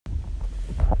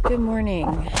Good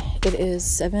morning. It is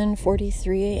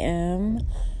 7:43 a.m.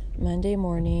 Monday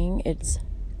morning. It's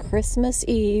Christmas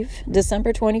Eve,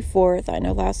 December 24th. I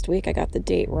know last week I got the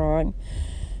date wrong,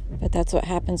 but that's what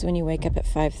happens when you wake up at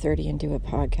 5:30 and do a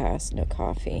podcast, no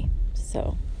coffee.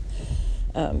 So,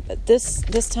 but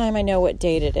this time I know what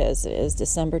date it is. It is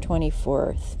December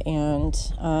 24th, and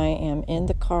I am in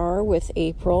the car with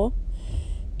April,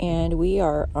 and we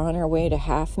are on our way to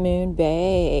Half Moon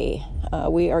Bay.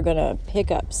 We are going to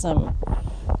pick up some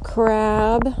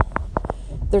crab.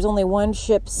 There's only one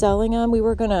ship selling them. We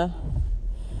were going to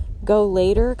go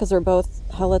later because we're both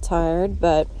hella tired,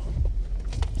 but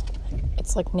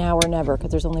it's like now or never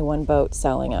because there's only one boat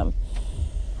selling them.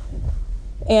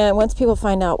 And once people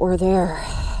find out we're there,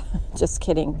 just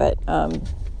kidding, but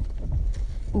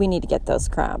we need to get those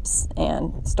crabs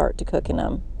and start to cooking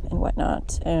them and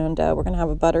whatnot. And we're going to have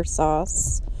a butter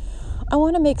sauce. I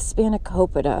want to make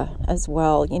spanakopita as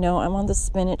well. You know, I'm on the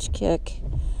spinach kick,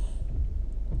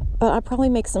 but I'll probably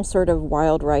make some sort of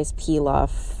wild rice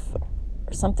pilaf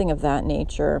or something of that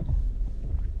nature.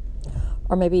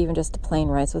 Or maybe even just a plain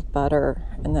rice with butter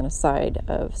and then a side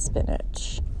of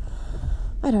spinach.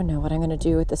 I don't know what I'm going to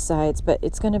do with the sides, but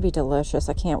it's going to be delicious.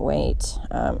 I can't wait.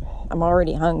 I'm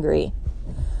already hungry.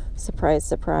 Surprise,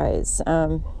 surprise.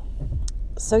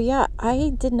 So yeah,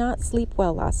 I did not sleep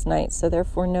well last night, so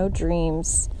therefore no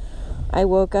dreams. I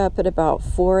woke up at about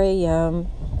 4 a.m.,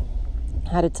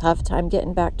 had a tough time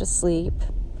getting back to sleep.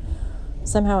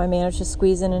 Somehow I managed to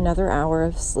squeeze in another hour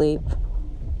of sleep.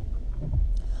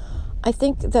 I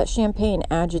think that champagne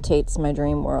agitates my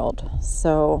dream world,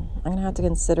 so I'm going to have to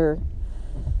consider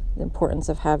the importance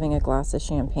of having a glass of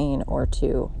champagne or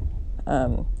two.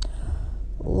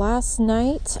 Last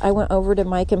night, I went over to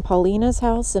Mike and Paulina's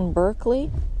house in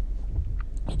Berkeley,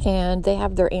 and they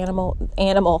have their they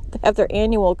have their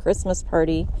annual Christmas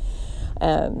party,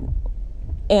 and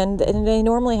they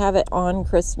normally have it on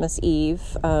Christmas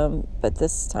Eve, but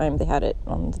this time they had it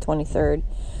on the 23rd,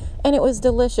 and it was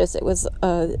delicious. It was,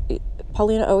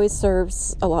 Paulina always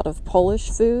serves a lot of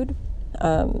Polish food,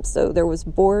 so there was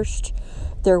borscht,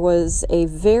 there was a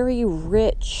very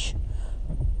rich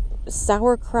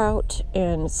sauerkraut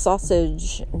and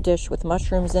sausage dish with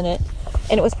mushrooms in it,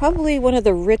 and it was probably one of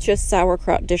the richest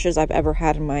sauerkraut dishes I've ever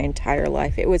had in my entire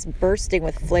life. It was bursting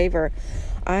with flavor.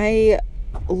 I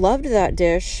loved that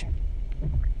dish.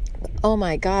 Oh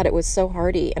my god, it was so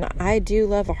hearty, and I do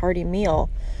love a hearty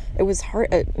meal. It was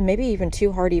maybe even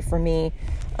too hearty for me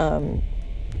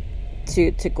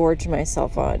to gorge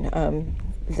myself on.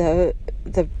 The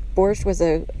borscht was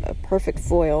a perfect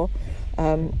foil.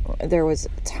 There was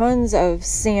tons of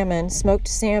salmon, smoked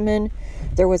salmon.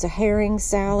 There was a herring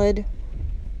salad.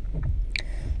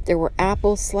 There were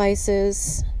apple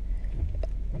slices.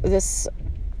 This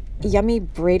yummy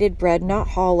braided bread, not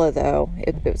challah though.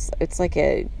 It's like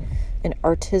an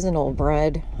artisanal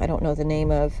bread. I don't know the name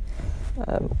of.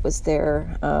 Was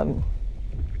there, and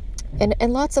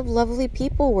lots of lovely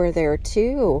people were there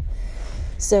too.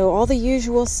 So all the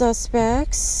usual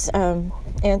suspects, and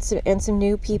some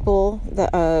new people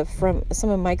that from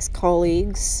some of Mike's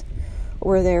colleagues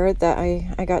were there that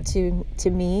I got to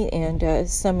meet, and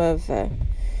some of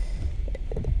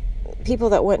people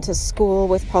that went to school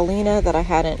with Paulina that I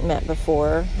hadn't met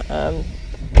before, and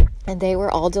they were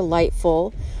all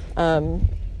delightful.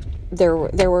 There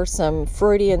were some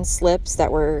Freudian slips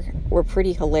that were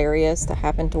pretty hilarious that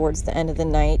happened towards the end of the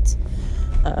night.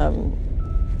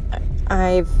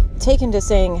 I've taken to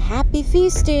saying happy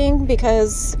feasting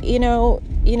because, you know,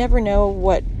 you never know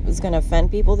what is going to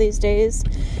offend people these days.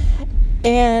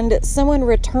 And someone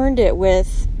returned it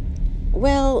with,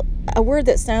 well, a word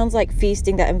that sounds like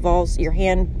feasting that involves your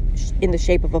hand in the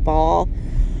shape of a ball.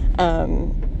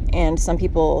 And some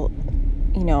people,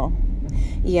 you know,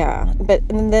 yeah, but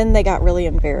and then they got really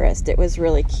embarrassed. It was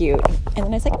really cute. And then I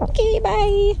was like, okay,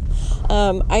 bye.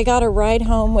 I got a ride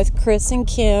home with Chris and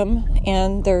Kim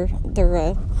and their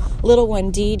little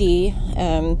one, Dee Dee.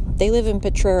 They live in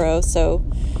Potrero, so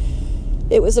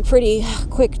it was a pretty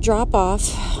quick drop off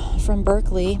from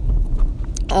Berkeley.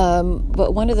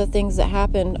 But one of the things that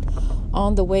happened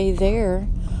on the way there,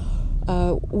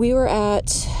 we were at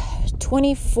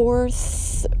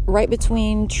 24th, right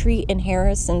between Treat and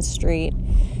Harrison Street,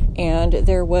 and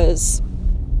there was,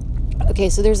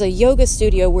 so there's a yoga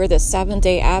studio where the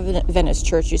Seventh-day Adventist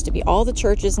church used to be. All the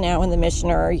churches now in the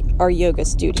Mission are yoga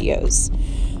studios.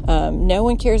 No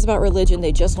one cares about religion,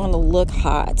 they just want to look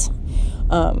hot.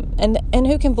 And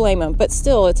who can blame them? But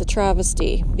still, it's a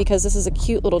travesty because this is a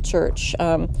cute little church.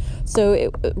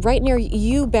 Right near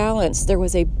U Balance, there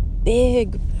was a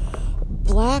big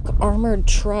black armored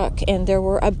truck, and there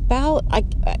were about, I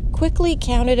quickly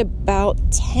counted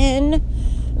about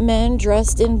 10 men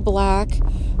dressed in black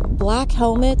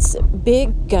helmets,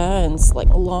 big guns, like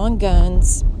long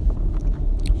guns.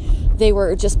 They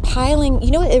were just piling,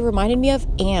 it reminded me of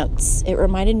ants. They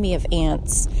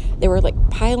were like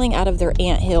piling out of their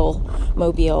anthill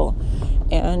mobile,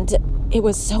 and it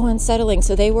was so unsettling.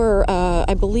 So they were,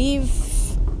 I believe,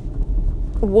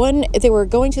 they were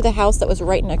going to the house that was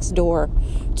right next door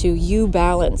to U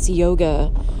Balance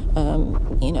Yoga,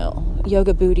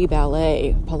 Yoga Booty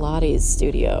Ballet Pilates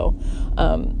studio.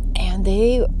 And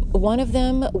one of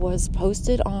them was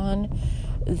posted on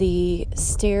the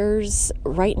stairs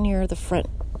right near the front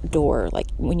door, like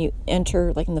when you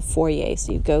enter, like in the foyer,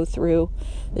 so you go through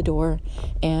the door,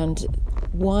 and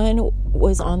one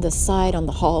was on the side on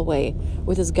the hallway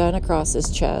with his gun across his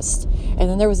chest, and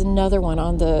then there was another one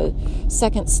on the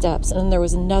second steps, and then there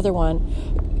was another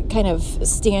one kind of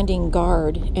standing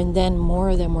guard, and then more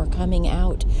of them were coming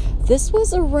out. This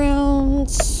was around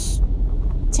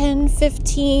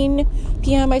 10:15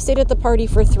 p.m. I stayed at the party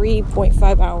for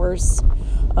 3.5 hours.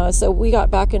 So we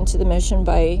got back into the mission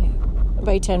by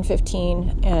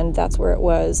 10:15, and that's where it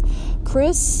was.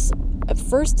 Chris at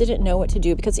first didn't know what to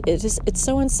do because it's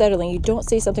so unsettling. You don't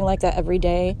see something like that every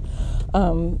day.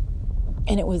 And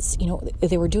it was,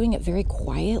 they were doing it very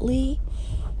quietly.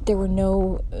 There were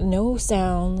no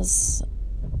sounds,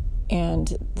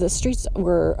 and the streets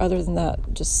were, other than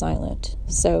that, just silent.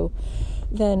 So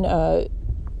then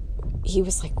he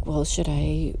was like, well, should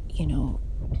I,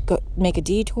 go make a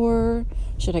detour?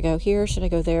 Should I go here? Should I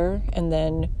go there? And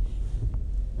then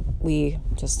we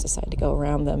just decided to go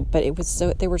around them. But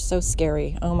they were so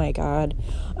scary. Oh my God.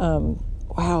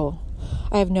 Wow.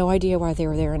 I have no idea why they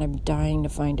were there, and I'm dying to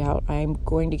find out. I'm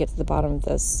going to get to the bottom of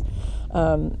this.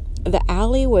 The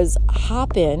alley was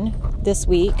hopping this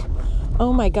week.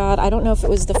 Oh my God. I don't know if it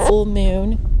was the full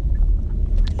moon.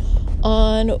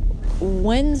 On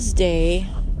Wednesday,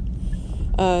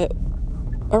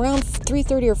 around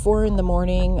 3:30 or 4 in the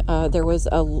morning, there was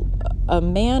a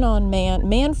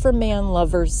man for man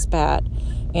lovers spat,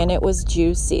 and it was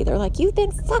juicy. They're like, "You've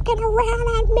been fucking around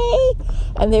on me,"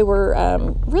 and they were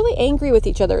really angry with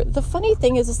each other. The funny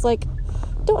thing is, it's like,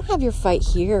 don't have your fight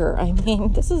here. I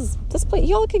mean, this place,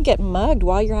 y'all could get mugged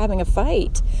while you're having a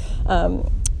fight.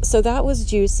 So that was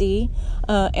juicy,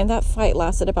 and that fight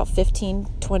lasted about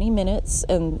 15-20 minutes,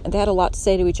 and they had a lot to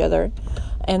say to each other.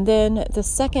 And then the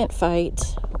second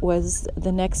fight was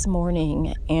the next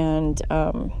morning, and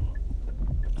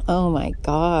oh my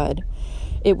God,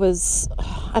 it was,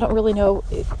 I don't really know,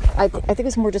 I think it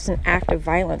was more just an act of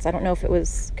violence. I don't know if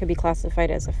it could be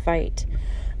classified as a fight,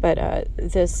 but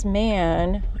this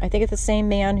man, I think it's the same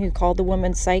man who called the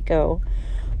woman psycho.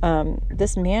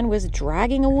 This man was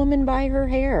dragging a woman by her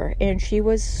hair, and she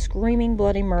was screaming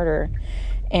bloody murder.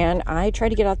 And I tried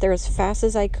to get out there as fast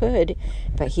as I could,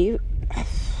 but he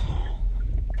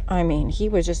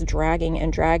was just dragging.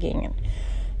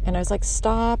 And I was like,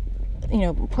 stop,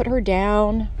 put her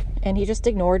down. And he just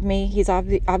ignored me. He's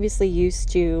obviously used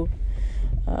to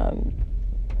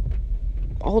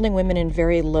holding women in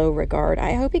very low regard.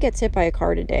 I hope he gets hit by a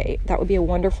car today. That would be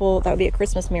a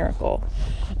Christmas miracle.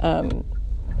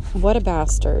 What a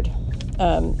bastard.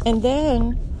 And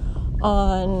then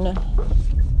on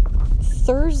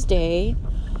Thursday,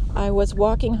 I was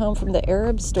walking home from the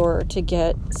Arab store to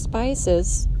get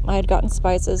spices. I had gotten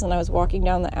spices, and I was walking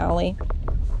down the alley.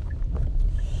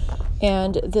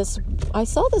 And I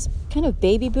saw this kind of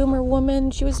baby boomer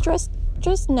woman. She was dressed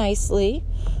nicely,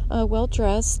 well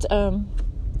dressed.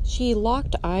 She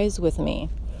locked eyes with me,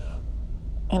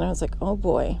 and I was like, oh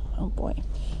boy.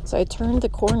 So I turned the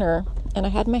corner, and I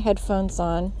had my headphones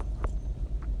on,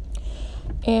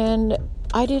 and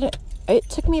it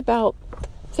took me about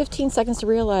 15 seconds to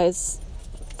realize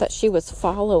that she was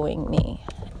following me,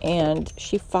 and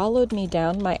she followed me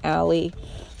down my alley.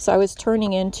 So I was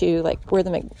turning into like where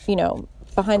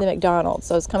behind the McDonald's.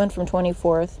 So I was coming from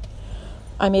 24th.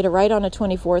 I made a right on a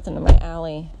 24th into my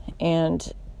alley,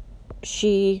 and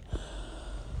she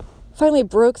finally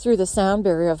broke through the sound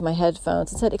barrier of my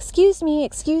headphones and said, excuse me.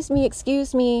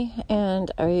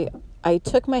 And I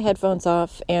took my headphones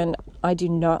off, and I do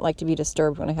not like to be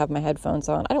disturbed when I have my headphones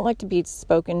on. I don't like to be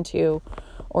spoken to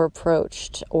or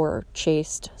approached or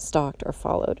chased, stalked, or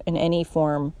followed in any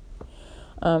form.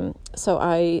 So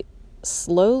I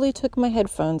slowly took my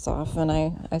headphones off, and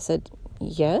I said,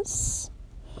 yes.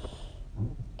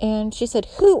 And she said,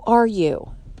 who are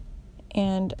you?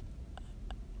 And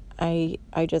I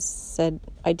just said,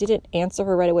 I didn't answer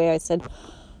her right away. I said,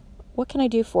 what can I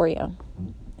do for you?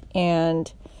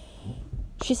 And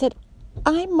she said,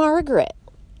 I'm Margaret.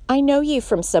 I know you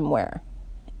from somewhere.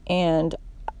 And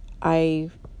I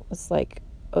was like,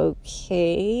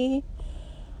 okay.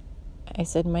 I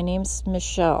said, my name's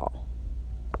Michelle.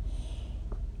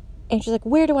 And she's like,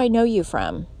 where do I know you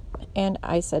from? And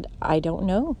I said, I don't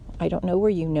know. I don't know where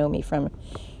you know me from.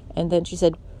 And then she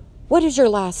said, what is your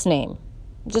last name?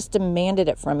 Just demanded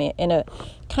it from me in a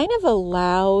kind of a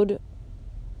loud,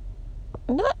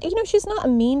 not, she's not a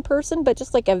mean person, but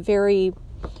just like a very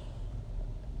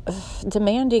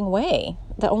demanding way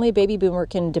that only a baby boomer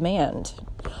can demand.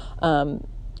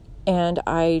 And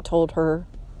I told her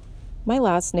my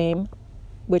last name,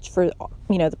 which for,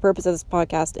 the purpose of this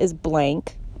podcast is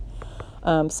blank.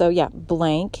 So yeah,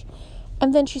 blank.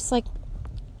 And then she's like,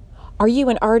 are you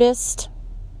an artist?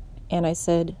 And I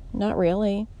said, not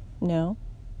really. No.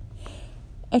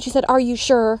 And she said, are you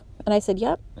sure? And I said,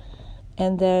 yep.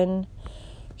 And then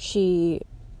she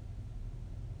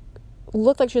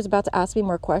looked like she was about to ask me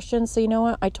more questions. So you know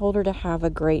what? I told her to have a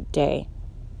great day,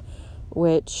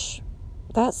 which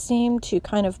that seemed to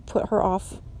kind of put her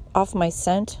off my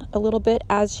scent a little bit,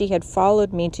 as she had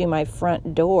followed me to my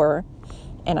front door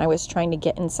and I was trying to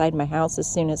get inside my house as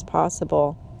soon as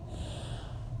possible.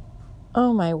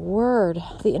 Oh my word,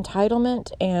 the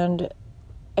entitlement and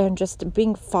just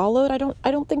being followed. I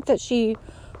don't think that she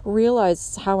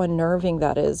realized how unnerving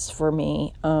that is for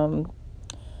me.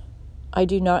 I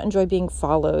do not enjoy being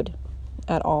followed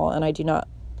at all, and I do not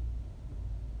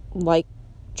like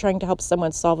trying to help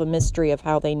someone solve a mystery of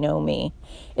how they know me.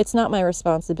 It's not my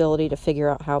responsibility to figure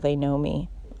out how they know me.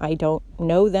 I don't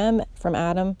know them from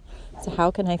Adam, so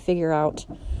how can I figure out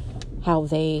how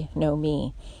they know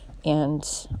me? And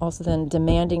also then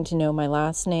demanding to know my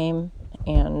last name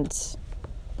and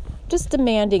just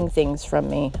demanding things from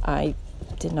me. I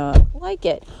did not like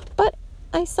it, but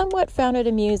I somewhat found it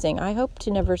amusing. I hope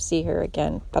to never see her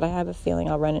again, but I have a feeling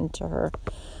I'll run into her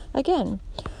again.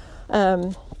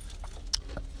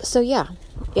 So yeah,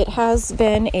 it has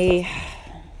been a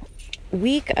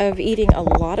week of eating a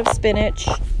lot of spinach,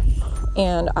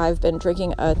 and I've been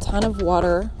drinking a ton of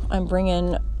water. I'm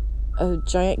bringing a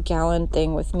giant gallon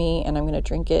thing with me, and I'm going to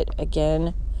drink it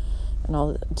again, and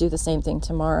I'll do the same thing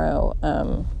tomorrow.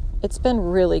 It's been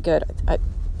really good.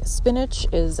 Spinach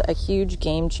is a huge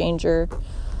game changer.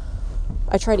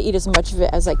 I try to eat as much of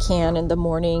it as I can in the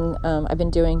morning. I've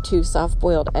been doing 2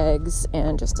 soft-boiled eggs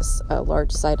and just a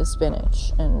large side of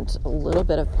spinach and a little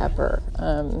bit of pepper,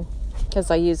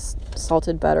 because I use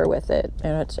salted butter with it,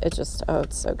 and it's just,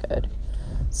 it's so good.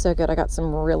 So good. I got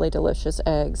some really delicious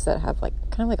eggs that have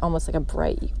almost like a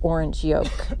bright orange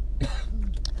yolk.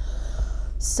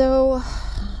 So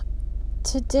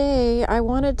today I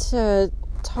wanted to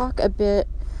talk a bit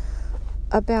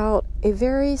about a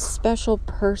very special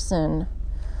person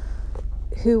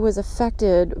who was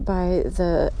affected by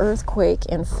the earthquake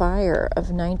and fire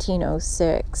of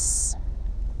 1906.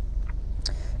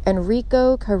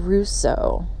 Enrico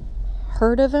Caruso.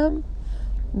 Heard of him?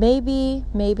 Maybe,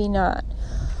 maybe not.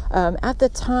 At the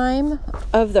time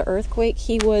of the earthquake,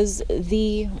 he was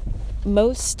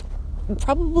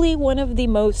probably one of the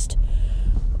most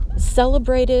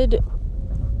celebrated,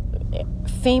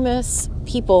 famous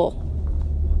people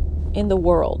in the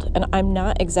world. And I'm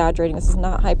not exaggerating. This is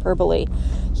not hyperbole.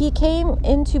 He came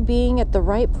into being at the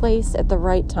right place at the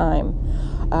right time.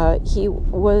 He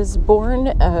was born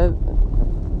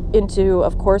into,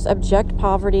 of course, abject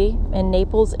poverty in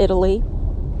Naples, Italy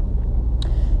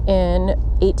in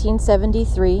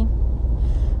 1873.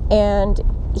 And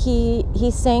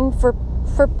he sang for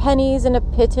pennies and a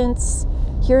pittance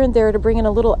here and there to bring in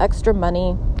a little extra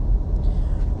money.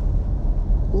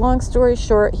 Long story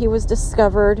short, he was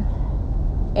discovered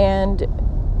and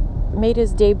made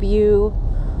his debut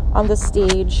on the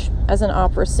stage as an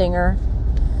opera singer.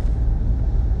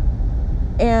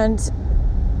 And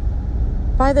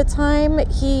by the time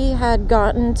he had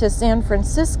gotten to San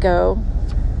Francisco,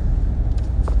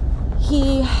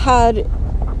 he had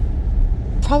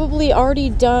probably already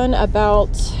done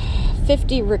about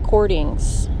 50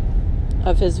 recordings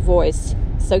of his voice.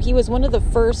 So he was one of the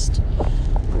first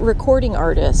recording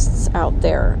artists out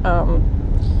there.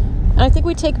 And I think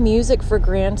we take music for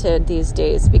granted these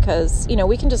days because,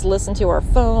 we can just listen to our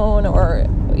phone or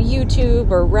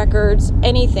YouTube or records,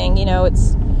 anything,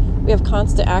 we have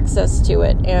constant access to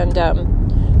it. And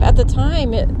at the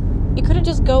time, you couldn't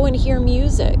just go and hear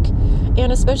music.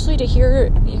 And especially to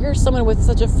hear someone with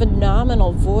such a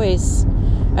phenomenal voice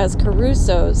as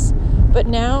Caruso's. But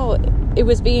now it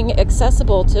was being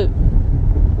accessible to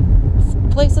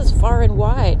places far and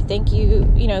wide.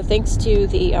 Thanks to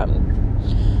the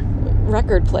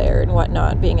record player and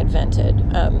whatnot being invented.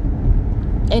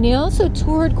 And he also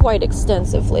toured quite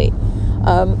extensively.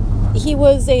 he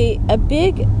was a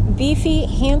big, beefy,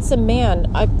 handsome man.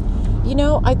 I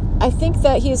think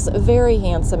that he's very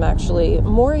handsome, actually.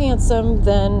 More handsome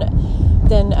than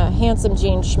handsome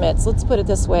Gene Schmitz. Let's put it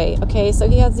this way. Okay, so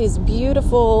he has these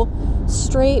beautiful,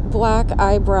 straight black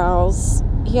eyebrows.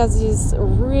 He has these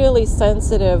really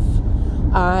sensitive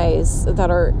eyes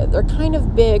they're kind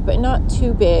of big, but not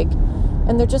too big.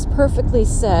 And they're just perfectly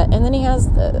set. And then he has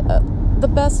the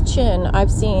best chin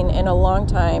I've seen in a long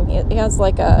time. He has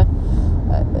like a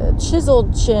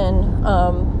chiseled chin.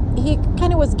 He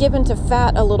kind of was given to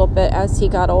fat a little bit as he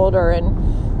got older,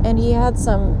 and he had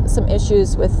some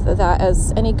issues with that,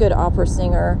 as any good opera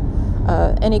singer,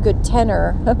 any good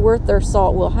tenor worth their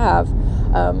salt will have.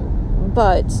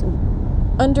 But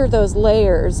under those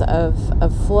layers of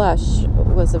flesh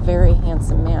was a very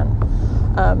handsome man.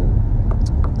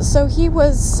 So he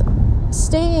was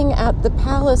staying at the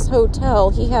Palace Hotel.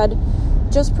 He had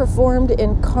just performed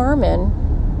in Carmen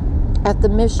at the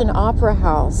Mission Opera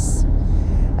House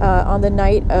on the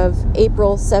night of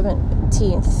April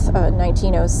 17th,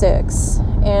 1906.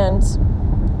 And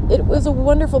it was a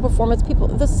wonderful performance.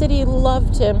 The city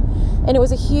loved him, and it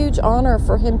was a huge honor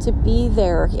for him to be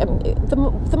there.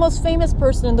 The most famous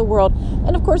person in the world,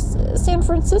 and of course, San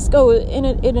Francisco, in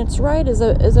its right,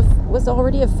 was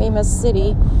already a famous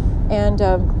city, and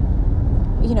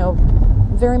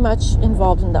very much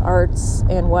involved in the arts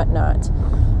and whatnot.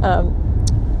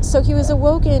 So he was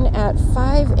awoken at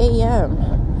 5 a.m.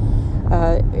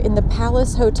 In the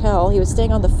Palace Hotel. He was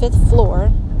staying on the 5th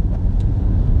floor.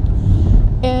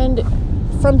 And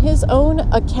from his own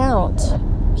account,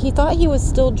 he thought he was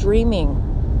still dreaming.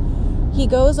 He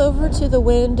goes over to the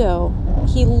window.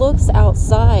 He looks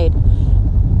outside.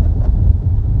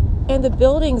 And the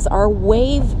buildings are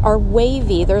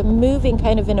wavy. They're moving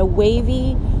kind of in a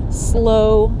wavy,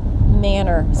 slow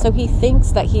manner. So he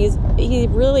thinks that he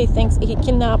really thinks, he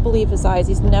cannot believe his eyes.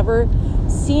 He's never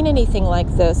seen anything like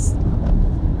this.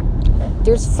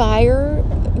 There's fire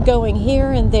going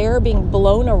here and there, being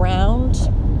blown around.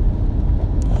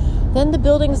 Then the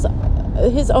buildings,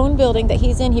 his own building that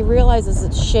he's in, he realizes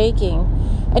it's shaking,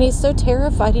 and he's so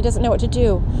terrified he doesn't know what to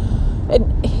do.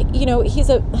 And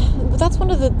that's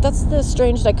the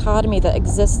strange dichotomy that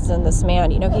exists in this man.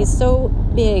 He's so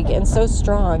big and so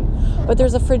strong, but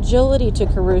there's a fragility to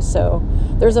Caruso.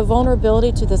 There's a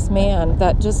vulnerability to this man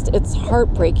that it's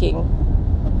heartbreaking.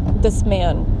 This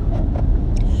man.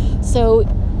 So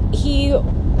he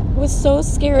was so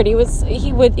scared. He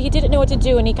didn't know what to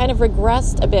do, and he kind of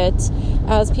regressed a bit,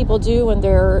 as people do when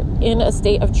they're in a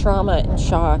state of trauma and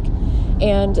shock.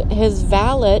 And his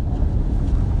valet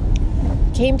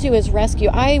came to his rescue.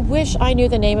 I wish I knew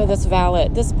the name of this valet.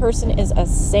 This person is a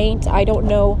saint. I don't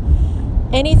know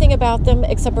anything about them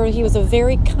except for he was a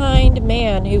very kind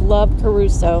man who loved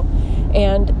Caruso.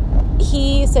 And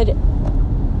he said,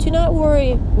 "Do not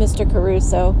worry, Mr.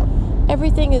 Caruso.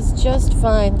 Everything is just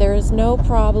fine. There is no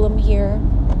problem here.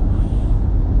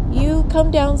 You come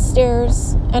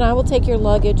downstairs and I will take your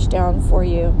luggage down for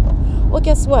you." Well,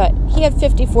 guess what? He had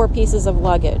 54 pieces of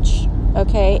luggage,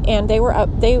 okay? And they were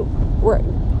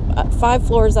 5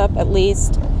 floors up at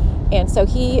least. And so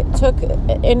he took,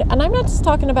 and I'm not just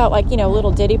talking about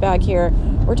little ditty bag here.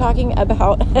 We're talking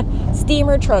about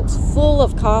steamer trunks full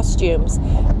of costumes.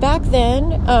 Back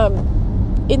then,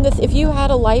 if you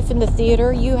had a life in the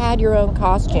theater, you had your own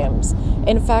costumes.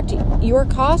 In fact, your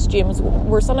costumes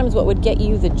were sometimes what would get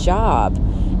you the job.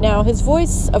 Now, his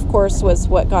voice, of course, was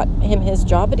what got him his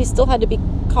job, but he still had to be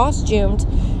costumed,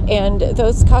 and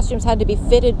those costumes had to be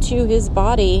fitted to his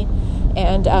body.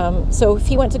 And so if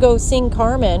he went to go sing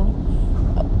Carmen,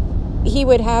 he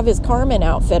would have his Carmen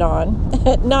outfit on.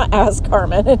 Not as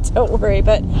Carmen, don't worry,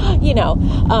 but,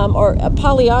 or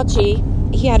Pagliacci.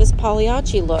 He had his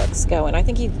Pagliacci looks going. I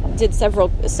think he did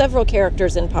several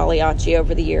characters in Pagliacci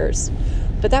over the years.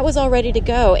 But that was all ready to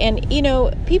go. And,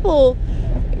 people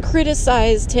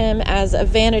criticized him as a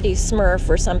vanity smurf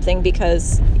or something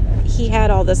because he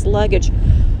had all this luggage.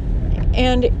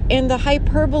 And the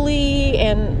hyperbole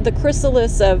and the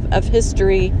chrysalis of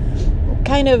history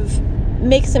kind of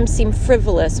makes him seem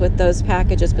frivolous with those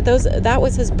packages. But that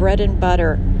was his bread and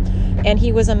butter. And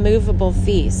he was a movable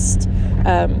feast.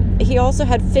 He also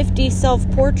had 50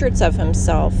 self-portraits of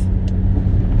himself.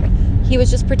 He was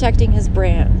just protecting his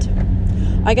brand.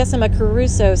 I guess I'm a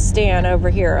Caruso stan over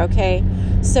here, okay?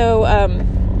 So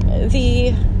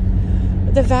the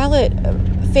valet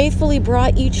faithfully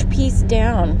brought each piece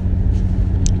down.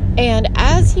 And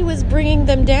as he was bringing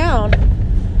them down,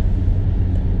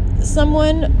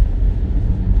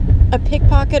 a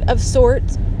pickpocket of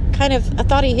sorts, kind of, I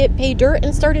thought he hit pay dirt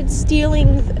and started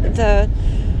stealing the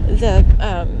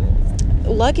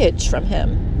luggage from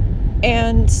him.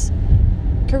 And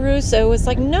Caruso was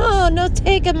like, no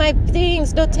take my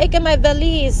things, no take my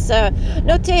valise,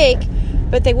 no take.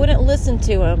 But they wouldn't listen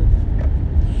to him.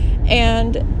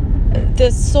 And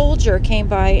this soldier came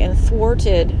by and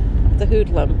thwarted the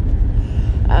hoodlum.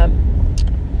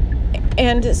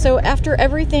 And so after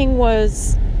everything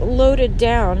was loaded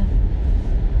down,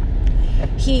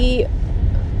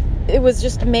 it was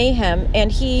just mayhem,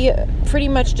 and he pretty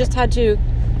much just had to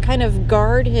kind of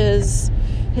guard his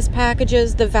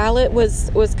packages. The valet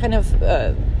was kind of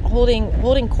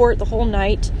holding court the whole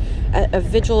night, a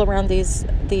vigil around these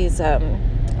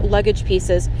luggage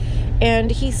pieces,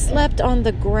 and he slept on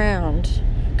the ground.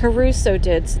 Caruso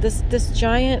did. So this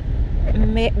giant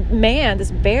man,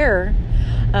 this bear,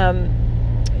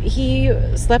 he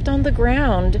slept on the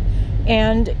ground,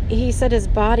 and he said his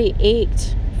body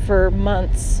ached for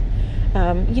months.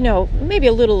 Maybe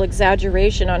a little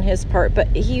exaggeration on his part, but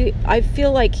I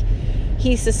feel like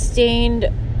he sustained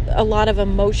a lot of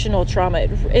emotional trauma.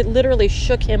 It literally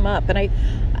shook him up, and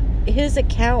his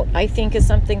account, I think, is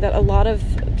something that a lot of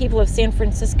people of San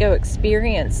Francisco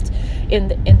experienced in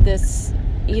this,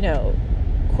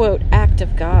 quote, act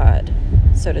of God,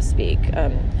 so to speak.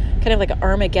 Kind of like an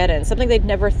Armageddon, something they'd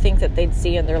never think that they'd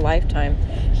see in their lifetime.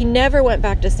 He never went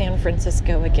back to San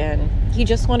Francisco again. He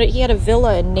had a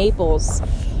villa in Naples,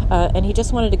 and he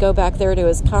just wanted to go back there to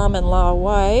his common law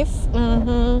wife,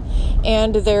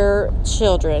 and their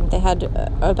children. They had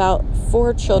about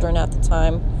 4 children at the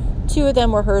time. 2 of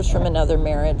them were hers from another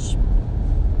marriage.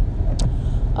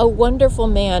 A wonderful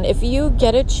man. If you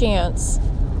get a chance,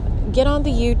 get on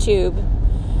the YouTube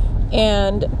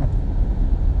and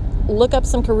look up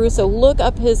some Caruso. Look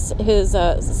up his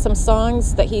some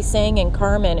songs that he sang in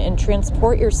Carmen, and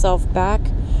transport yourself back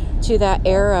to that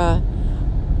era,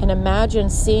 and imagine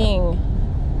seeing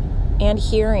and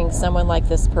hearing someone like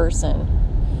this person,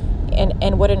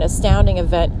 and what an astounding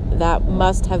event that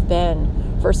must have been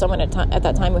for someone at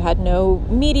that time who had no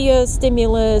media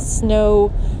stimulus,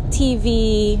 no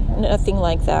TV, nothing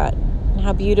like that. And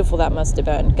how beautiful that must have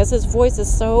been, because his voice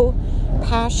is so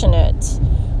passionate,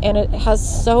 and it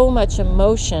has so much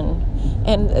emotion,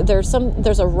 and there's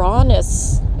a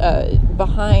rawness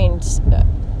behind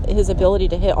his ability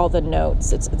to hit all the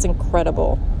notes. It's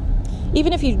incredible.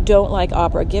 Even if you don't like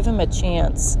opera, give him a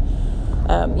chance.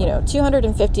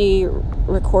 250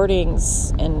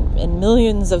 recordings and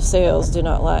millions of sales do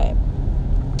not lie.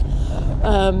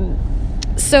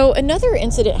 So another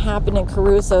incident happened in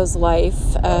Caruso's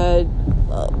life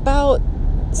about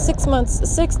 6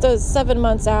 to 7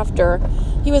 months after.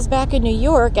 He was back in New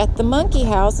York at the Monkey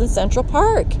House in Central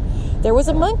Park. There was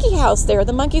a monkey house there.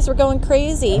 The monkeys were going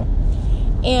crazy.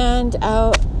 And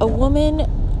a woman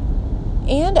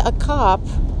and a cop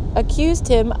accused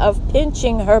him of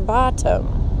pinching her bottom.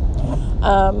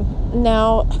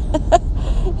 Now,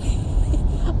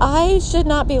 I should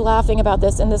not be laughing about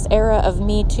this in this era of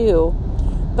Me Too.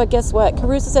 But guess what?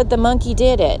 Caruso said the monkey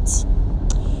did it.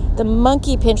 The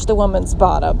monkey pinched the woman's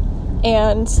bottom,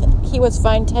 and he was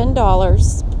fined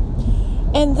 $10.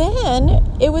 And then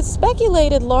it was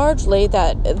speculated largely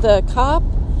that the cop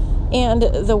and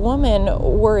the woman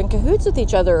were in cahoots with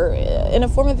each other in a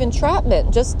form of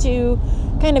entrapment, just to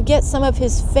kind of get some of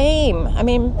his fame. I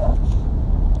mean,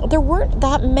 there weren't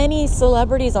that many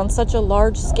celebrities on such a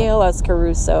large scale as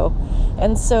Caruso,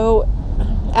 and so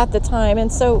at the time,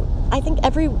 and so I think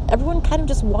everyone kind of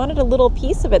just wanted a little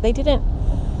piece of it. They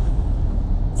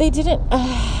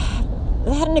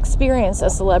hadn't experienced a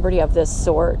celebrity of this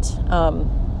sort.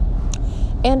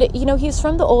 And, he's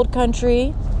from the old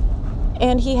country,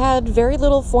 and he had very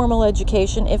little formal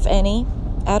education, if any,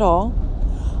 at all.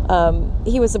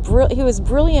 He was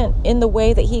brilliant in the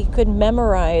way that he could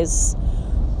memorize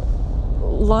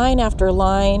line after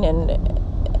line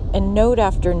and note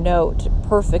after note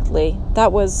perfectly.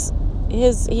 That was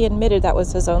he admitted that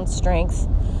was his own strength.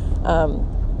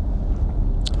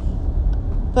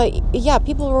 But yeah,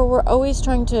 people were always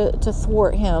trying to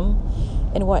thwart him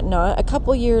and whatnot. A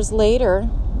couple years later,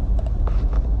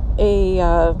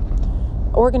 a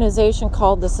organization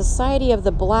called the Society of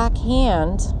the Black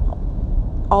Hand,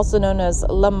 also known as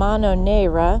La Mano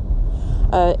Nera,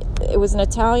 it was an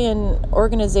Italian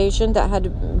organization that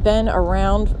had been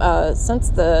around since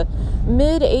the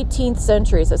mid-18th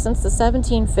century, so since the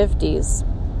 1750s,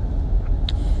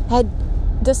 had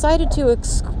decided to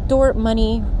extort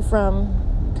money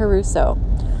from Caruso.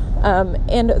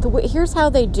 Here's how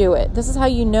they do it. This is how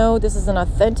you know this is an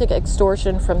authentic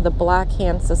extortion from the Black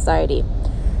Hand Society.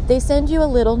 They send you a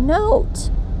little note,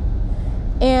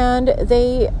 and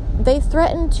they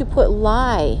threaten to put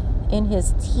lye in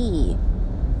his tea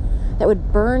that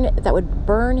would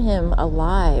burn him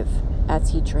alive.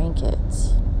 as he drank it.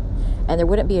 And there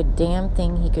wouldn't be a damn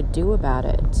thing he could do about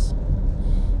it.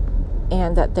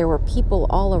 And that there were people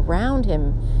all around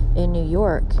him in New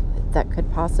York that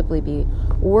could possibly be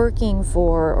working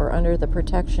for or under the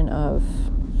protection of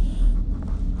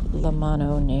La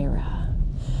Mano Negra.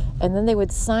 And then they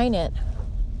would sign it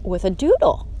with a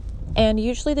doodle. And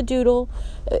usually the doodle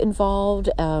involved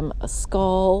a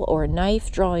skull or a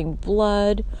knife drawing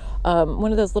blood,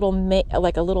 one of those little,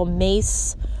 like a little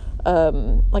mace,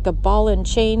 like a ball and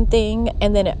chain thing.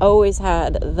 And then it always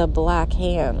had the black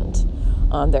hand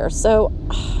on there. So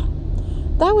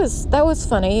that was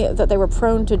funny that they were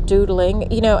prone to doodling.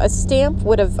 You know, a stamp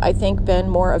would have, I think, been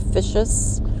more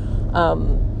officious.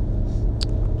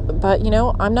 But you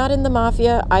know, I'm not in the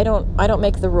mafia. I don't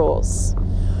make the rules.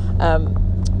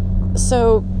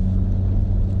 So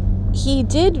he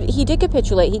did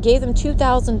capitulate. He gave them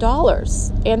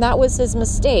 $2,000, and that was his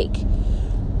mistake.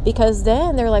 Because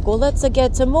then they're like, well, let's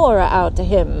get some more out of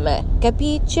him.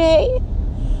 Capiche?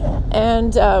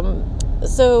 And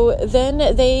so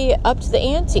then they upped the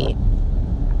ante.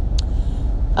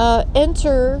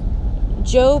 Enter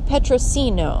Joe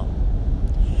Petrosino.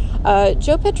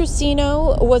 Joe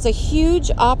Petrosino was a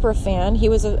huge opera fan. He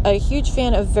was a huge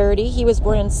fan of Verdi. He was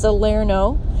born in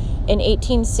Salerno in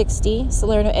 1860,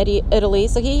 Salerno, Italy.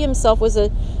 So he himself was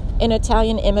an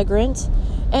Italian immigrant,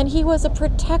 and he was a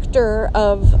protector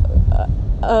of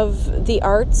the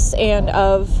arts and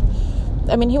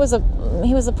he was a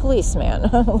policeman,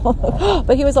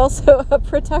 but he was also a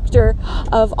protector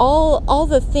of all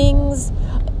the things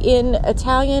in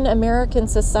Italian American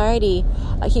society.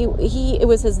 It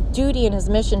was his duty and his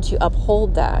mission to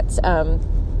uphold that.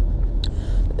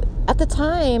 At the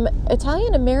time,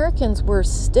 Italian Americans were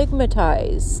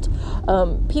stigmatized.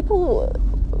 People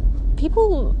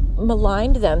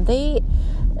maligned them. They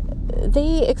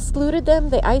excluded them.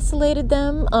 They isolated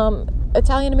them.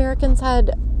 Italian Americans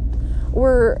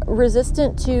were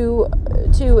resistant to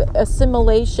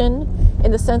assimilation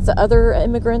in the sense that other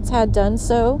immigrants had done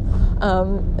so.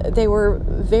 They were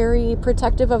very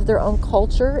protective of their own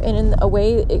culture, and in a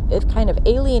way, it kind of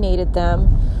alienated them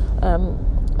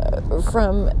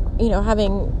from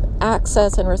having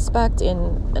access and respect in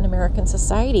an American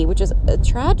society, which is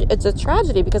it's a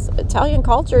tragedy because Italian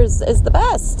culture is the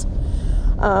best.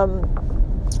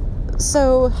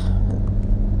 So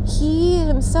he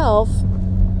himself,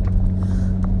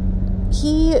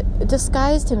 he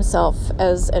disguised himself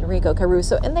as Enrico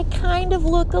Caruso, and they kind of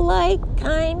look alike,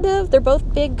 They're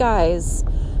both big guys,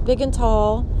 big and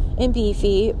tall and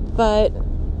beefy, but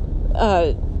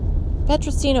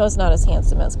Petrosino is not as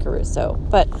handsome as Caruso,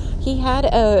 but he had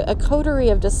a coterie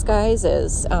of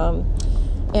disguises,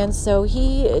 and so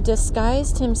he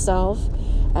disguised himself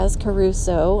as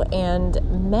Caruso and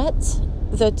met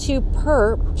the two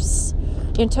perps,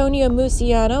 Antonio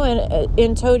Musiano and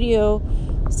Antonio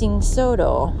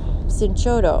Cincoto,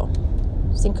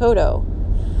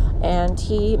 and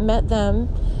he met them,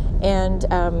 and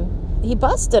he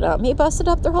busted them. He busted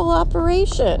up their whole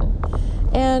operation.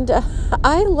 And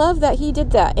I love that he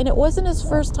did that. And it wasn't his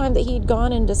first time that he'd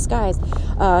gone in disguise.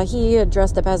 He had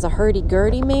dressed up as a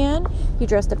hurdy-gurdy man. He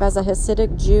dressed up as a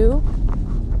Hasidic Jew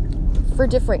for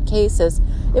different cases.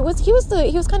 He was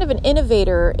kind of an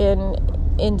innovator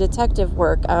in detective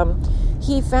work.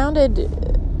 He founded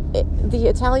the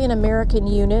Italian American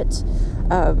unit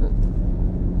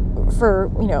for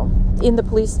in the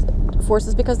police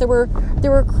forces because there were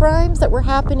crimes that were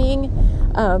happening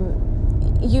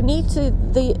unique to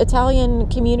the Italian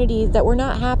community that were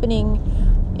not happening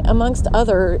amongst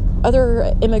other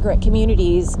immigrant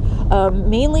communities,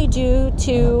 mainly due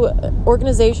to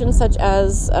organizations such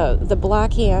as the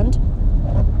Black Hand,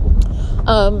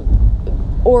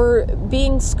 or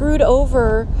being screwed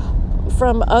over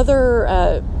from other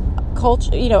other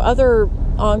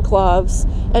enclaves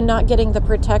and not getting the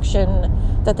protection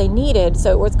that they needed.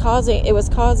 So it was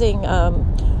causing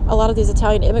a lot of these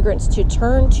Italian immigrants to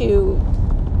turn to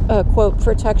quote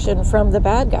protection from the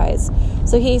bad guys.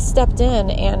 So he stepped in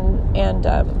and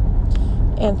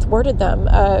thwarted them.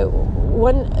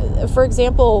 For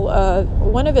example,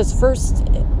 one of his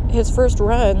first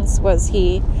runs was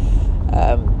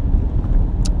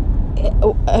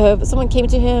someone came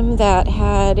to him that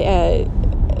had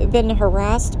been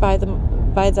harassed by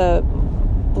the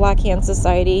Black Hand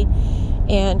Society,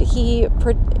 and he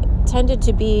pretended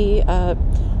to be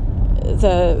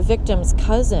the victim's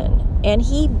cousin, and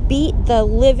he beat the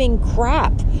living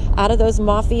crap out of those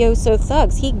mafioso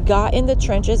thugs. He got in the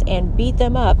trenches and beat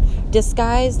them up,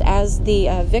 disguised as the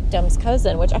victim's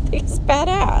cousin, which I think is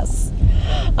badass.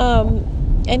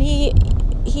 And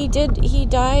he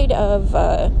died of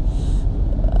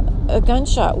a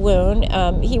gunshot wound.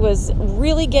 He was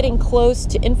really getting close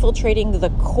to infiltrating the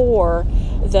core,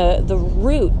 the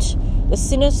root, the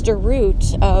sinister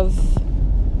root of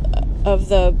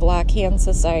the Black Hand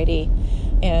Society,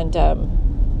 and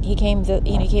he came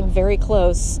very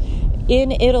close.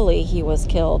 In Italy, he was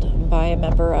killed by a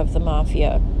member of the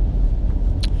mafia.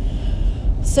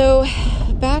 So,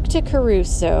 back to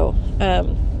Caruso.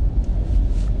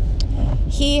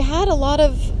 He had a lot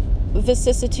of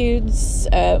vicissitudes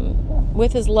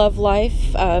with his love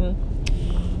life.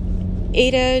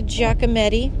 Ada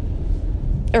Giachetti,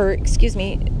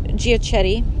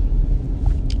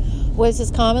 was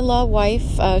his common-law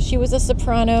wife. She was a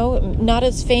soprano, not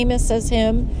as famous as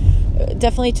him.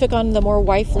 Definitely took on the more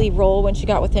wifely role when she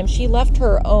got with him. She left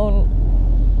her own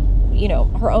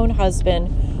husband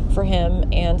for him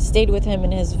and stayed with him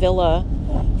in his villa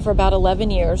for about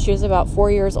 11 years. She was about 4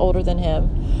 years older than him.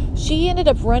 She ended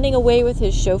up running away with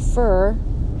his chauffeur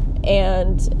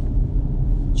and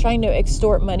trying to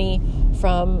extort money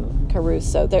from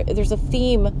Caruso. There's a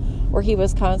theme where he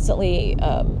was constantly,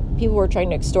 people were trying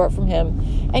to extort from him.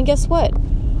 And guess what?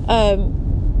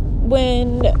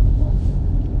 When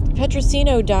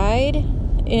Petrosino died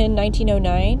in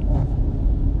 1909,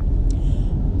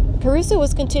 Caruso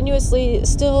was continuously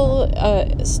still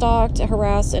stalked,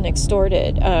 harassed, and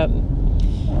extorted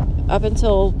up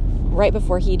until right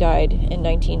before he died in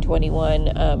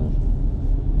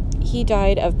 1921. He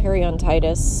died of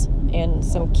periodontitis and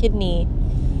some kidney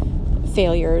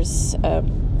failures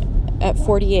at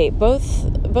 48.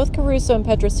 Both Caruso and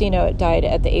Petrosino died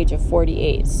at the age of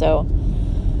 48. So,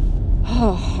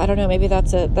 I don't know. Maybe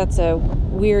that's a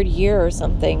weird year or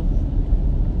something.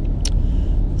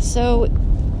 So,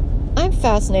 I'm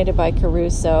fascinated by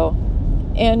Caruso,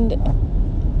 and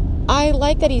I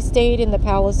like that he stayed in the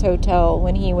Palace Hotel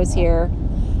when he was here.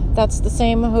 That's the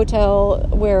same hotel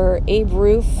where Abe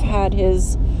Roof had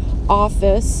his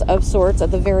office of sorts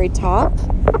at the very top.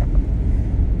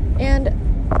 And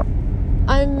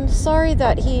I'm sorry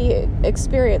that he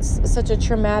experienced such a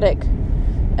traumatic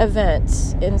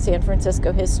event in San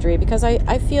Francisco history, because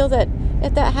I feel that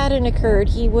if that hadn't occurred,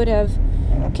 he would have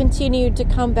continued to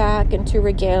come back and to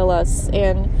regale us.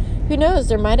 And who knows,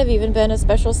 there might have even been a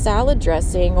special salad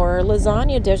dressing or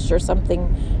lasagna dish or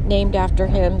something named after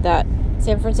him that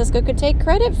San Francisco could take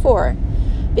credit for,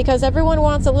 because everyone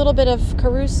wants a little bit of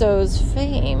Caruso's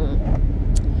fame.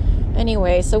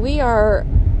 Anyway, so we are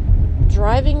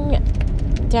driving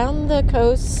down the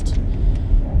coast.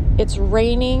 It's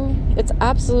raining. It's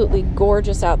absolutely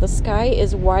gorgeous out. The sky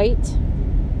is white.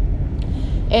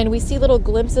 And we see little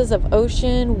glimpses of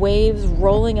ocean, waves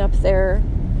rolling up there.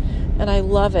 And I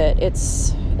love it.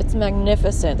 It's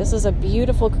magnificent. This is a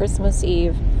beautiful Christmas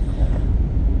Eve.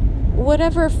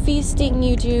 Whatever feasting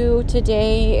you do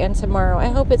today and tomorrow, I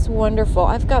hope it's wonderful.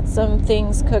 I've got some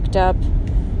things cooked up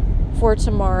for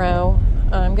tomorrow.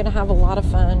 I'm going to have a lot of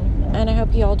fun. And I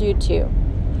hope you all do too.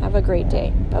 Have a great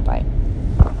day. Bye-bye.